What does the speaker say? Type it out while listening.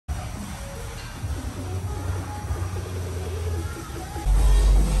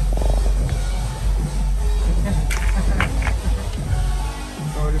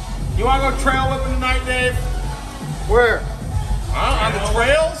You want to go trail whipping tonight, Dave? Where? On the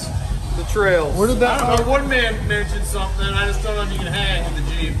trails? The trails. Where did that? I don't know. One man mentioned something. I just don't know if you can hang with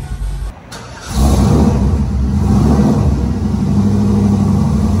the Jeep.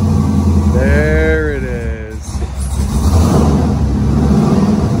 There it is.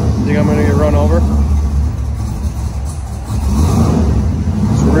 Think I'm gonna get run over?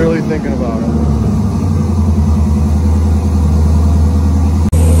 Just really thinking about it.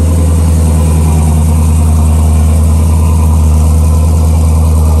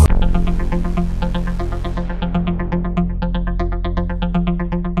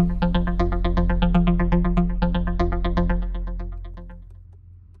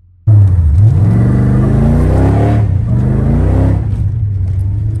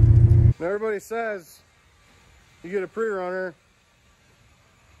 Everybody says you get a Prerunner,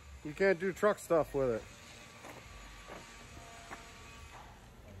 you can't do truck stuff with it.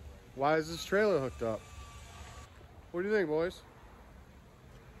 Why is this trailer hooked up? What do you think, boys?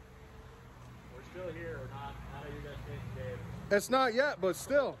 We're still here or not? How do you guys think, Dave? It's not yet, but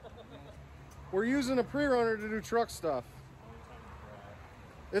still. We're using a Prerunner to do truck stuff.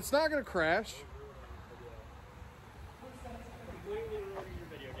 It's not going to crash.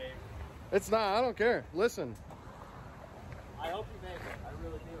 It's not, I don't care. Listen. I hope you make it. I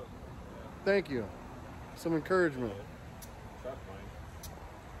really do. Thank you. Some encouragement.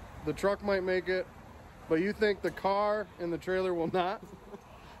 The truck might make it, but you think the car and the trailer will not?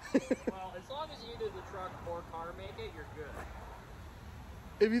 Well, as long as either the truck or car make it, you're good.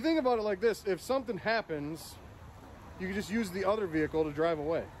 If you think about it like this, if something happens, you can just use the other vehicle to drive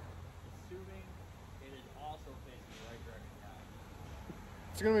away. Assuming it is also facing the right direction now.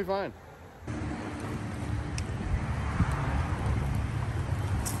 It's going to be fine.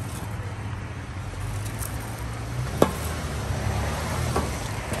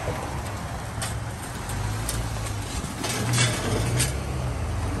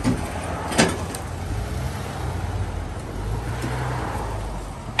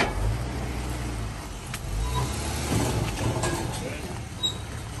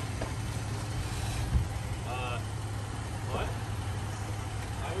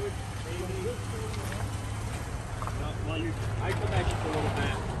 I come back just a little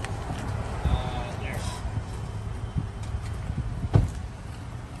bit. There.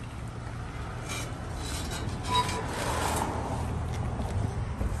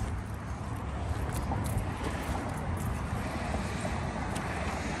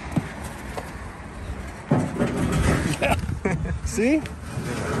 See?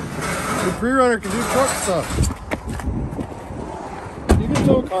 The Prerunner can do truck stuff. You can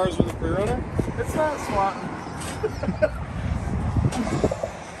tow cars with a Prerunner. It's not swatting.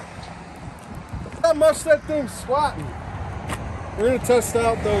 How much that thing's swatting. We're gonna test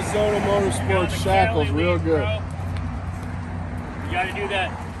out those Zona Motorsports shackles real good. You gotta do that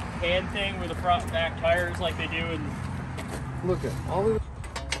hand thing with the front and back tires like they do in... Look at all of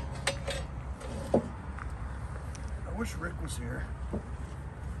I wish Rick was here. He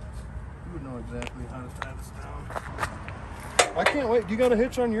would know exactly how to tie this down. I can't wait. Do you got a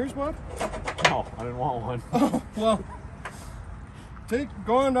hitch on yours, bud? No, I didn't want one. Oh, well,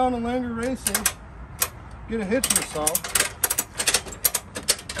 go on down to Lenger Racing, get a hitch yourself,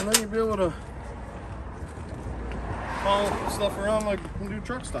 and then you'll be able to haul stuff around like and do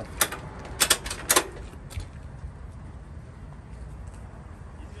truck stuff.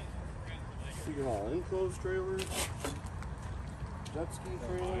 You can haul enclosed trailers, jet ski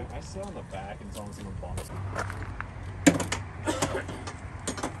trailer. I sit on the back and it's almost in a bumps.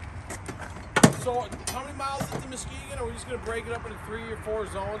 So, how many miles into Muskegon? Are we just going to break it up into 3 or 4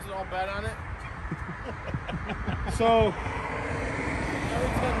 zones and all bet on it? So, Every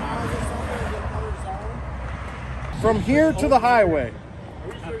 10 miles or something, we get another zone? from here to the highway, Are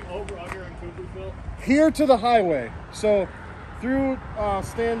we just doing over, under, and Cooperville? here to the highway. So, through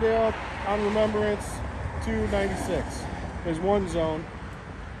Standale on Remembrance to 96 is one zone.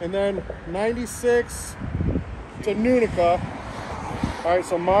 And then 96 to Nunica. All right,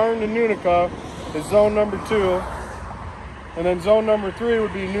 so Marne to Nunica is zone number 2. And then zone number 3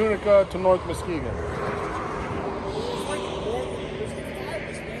 would be Nunica to North Muskegon. It's like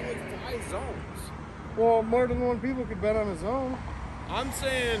five zones. Well, more than one people could bet on a zone. I'm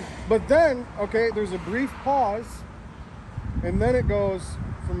saying... But then, okay, there's a brief pause, and then it goes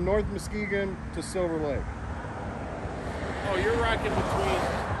from North Muskegon to Silver Lake. Oh, you're rocking before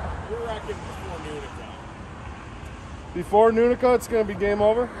Nunica. Before Nunica, it's going to be game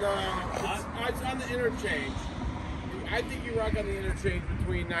over? No, it's on the interchange. I think you rock on the interchange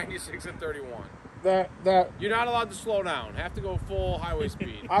between 96 and 31. that You're not allowed to slow down. Have to go full highway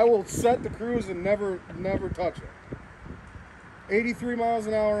speed. I will set the cruise and never touch it. 83 miles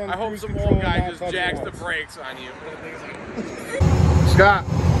an hour on the I hope cruise some control old guy and not just touch jacks the once. brakes on you. Scott,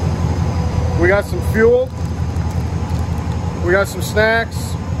 we got some fuel. We got some snacks.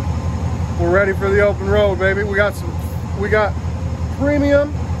 We're ready for the open road, baby. We got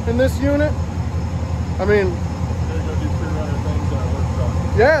premium in this unit. I mean,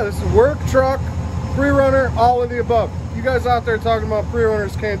 yeah, this is work truck, Prerunner, all of the above. You guys out there talking about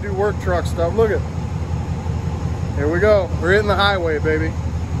Prerunners can't do work truck stuff. Look at, here we go. We're hitting the highway, baby.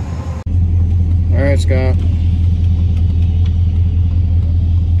 All right, Scott.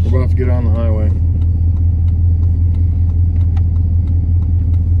 We're about to get on the highway.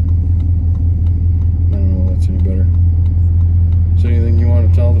 I don't know if that's any better. Is there anything you want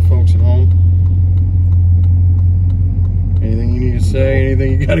to tell the folks at home? Anything you need to say?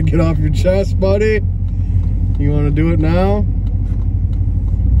 Anything you got to get off your chest, buddy? You want to do it now?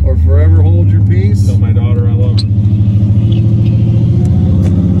 Or forever hold your peace? Tell my daughter I love her. I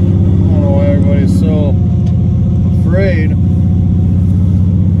don't know why everybody's so afraid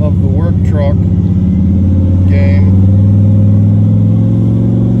of the work truck game.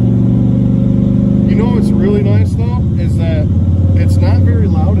 You know what's really nice though? Is that it's not very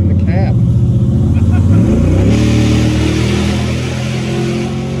loud in the cab.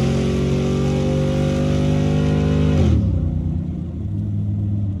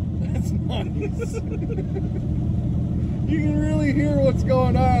 That's nice. You can really hear what's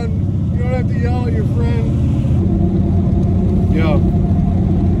going on. You don't have to yell at your friend. Yeah.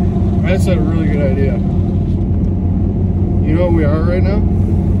 That's a really good idea. You know where we are right now?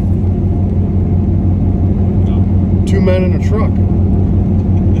 No. 2 men in a truck.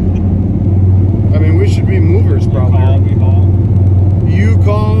 I mean, we should be movers probably. We haul. You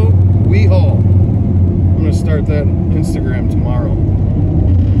call, we haul. I'm gonna start that Instagram tomorrow.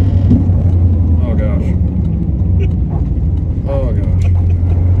 Oh gosh. Oh gosh.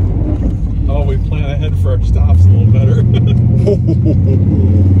 Oh, we plan ahead for our stops a little better.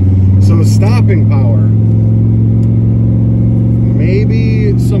 So stopping power.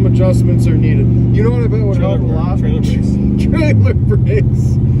 Maybe some adjustments are needed. You know what I bet would help a lot? Trailer brakes. Trailer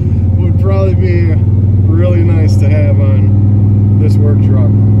brakes would probably be really nice to have on this work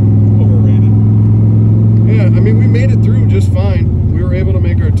truck. Overrated. Yeah, I mean, we made it through just fine. We were able to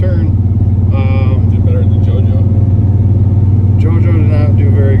make our turn. Did better than JoJo. JoJo did not do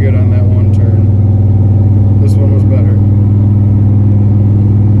very good on that one turn. This one was better.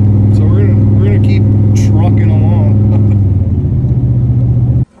 So we're gonna keep trucking along.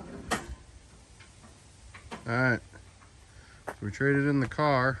 All right. So we traded in the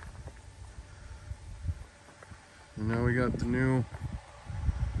car, and now we got the new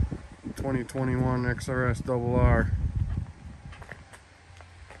 2021 XRS RR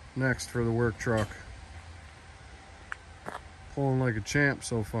next for the work truck. Pulling like a champ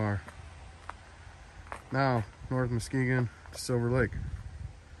so far. Now, North Muskegon to Silver Lake.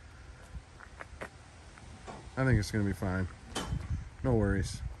 I think it's gonna be fine. No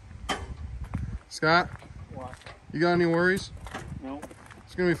worries. Scott? What? You got any worries? No.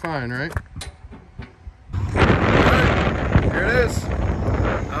 It's gonna be fine, right? Alright, here it is.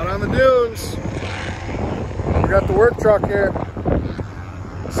 Out on the dunes. We got the work truck here.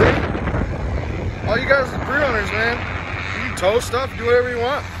 See? All you guys are Prerunners, man. You can tow stuff, do whatever you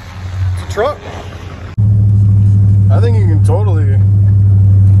want. It's a truck. I think you can totally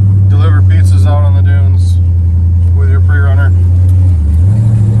deliver pizzas out on the dunes with your Prerunner.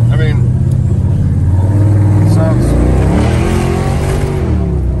 I mean, it sounds...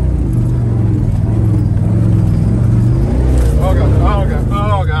 Oh god, oh god,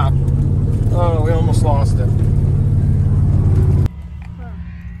 oh god. Oh, we almost lost it.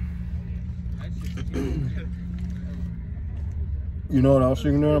 You know what else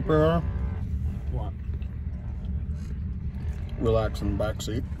you can do in a Prerunner? What? Relax in the back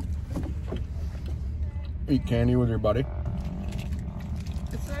seat. Eat candy with your buddy.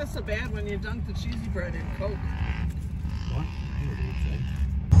 It's not so bad when you dunk the cheesy bread in Coke. What?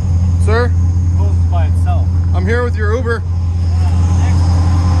 Sir, Goes by itself. I'm here with your Uber. We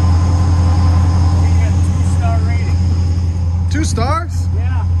got a 2-star rating. 2 stars?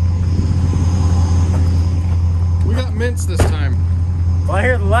 Yeah. We got mints this time. Well, I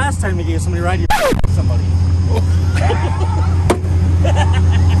heard the last time you gave somebody a ride, you somebody.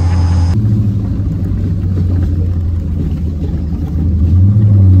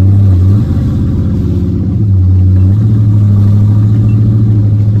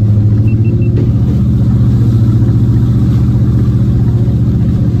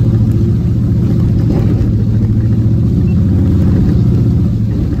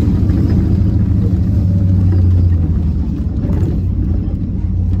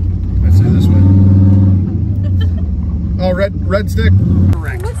 red stick.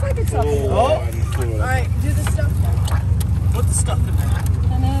 It looks like it's up. Oh, All right, do the stuff. put the stuff in there.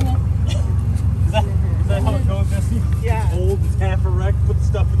 Is that how it goes, Jesse? Yeah. Old, it's half a wreck, put the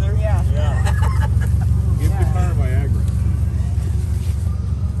stuff in there? Yeah. Yeah. Give the car Viagra.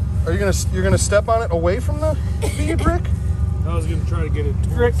 Are you're gonna step on it away from the feed, Rick? I was gonna try to get it.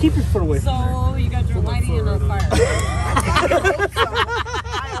 Rick, keep your foot away from there. So you got your lighting in the fire. I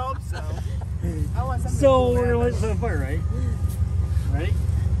hope so. I want something So to we're gonna light happen. this on fire, right? Ready?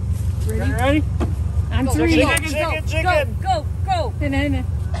 Ready? Ready? On Go, three. chicken, chicken, chicken. Go, go, go.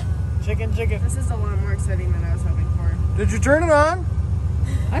 Chicken, chicken. This is a lot more exciting than I was hoping for. Did you turn it on?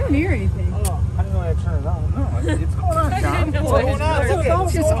 I don't hear anything. Oh, I didn't know I turned it on. No, it's going on, John. What's going on? It's okay.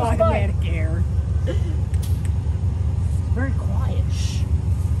 It's just automatic air. Very quiet. Shh.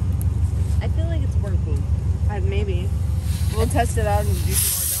 I feel like it's working. Maybe. We'll test it out and do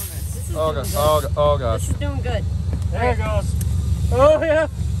some more donuts. This is Oh doing god, good. oh gosh. This is doing good. There it goes. Oh, yeah.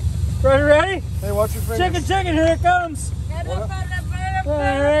 Ready? Hey, watch your fingers. Chicken, chicken, here it comes.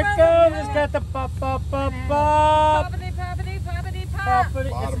 There it comes. It's got the pop, pop, pop, pop. Poppity, poppity, poppity, pop.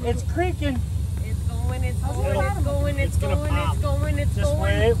 Poppity. It's creaking. It's going, it's going, it's going, it's gonna going, pop. it's going, it's Just going.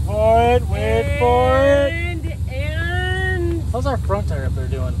 wait for it. Wait for it. And How's our front tire up there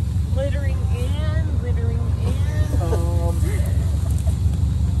doing? littering in, littering in.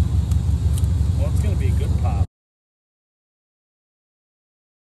 Well, it's gonna be a good pop.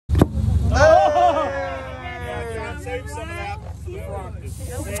 Save some of that.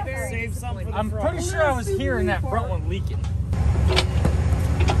 Save some for the I'm pretty sure I was hearing that front one leaking.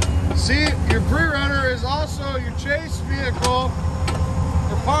 See, your Prerunner is also your chase vehicle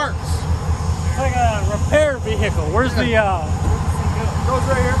for parts. It's like a repair vehicle. Where's the It goes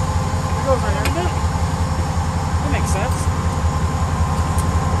right here. It goes right here. That makes sense.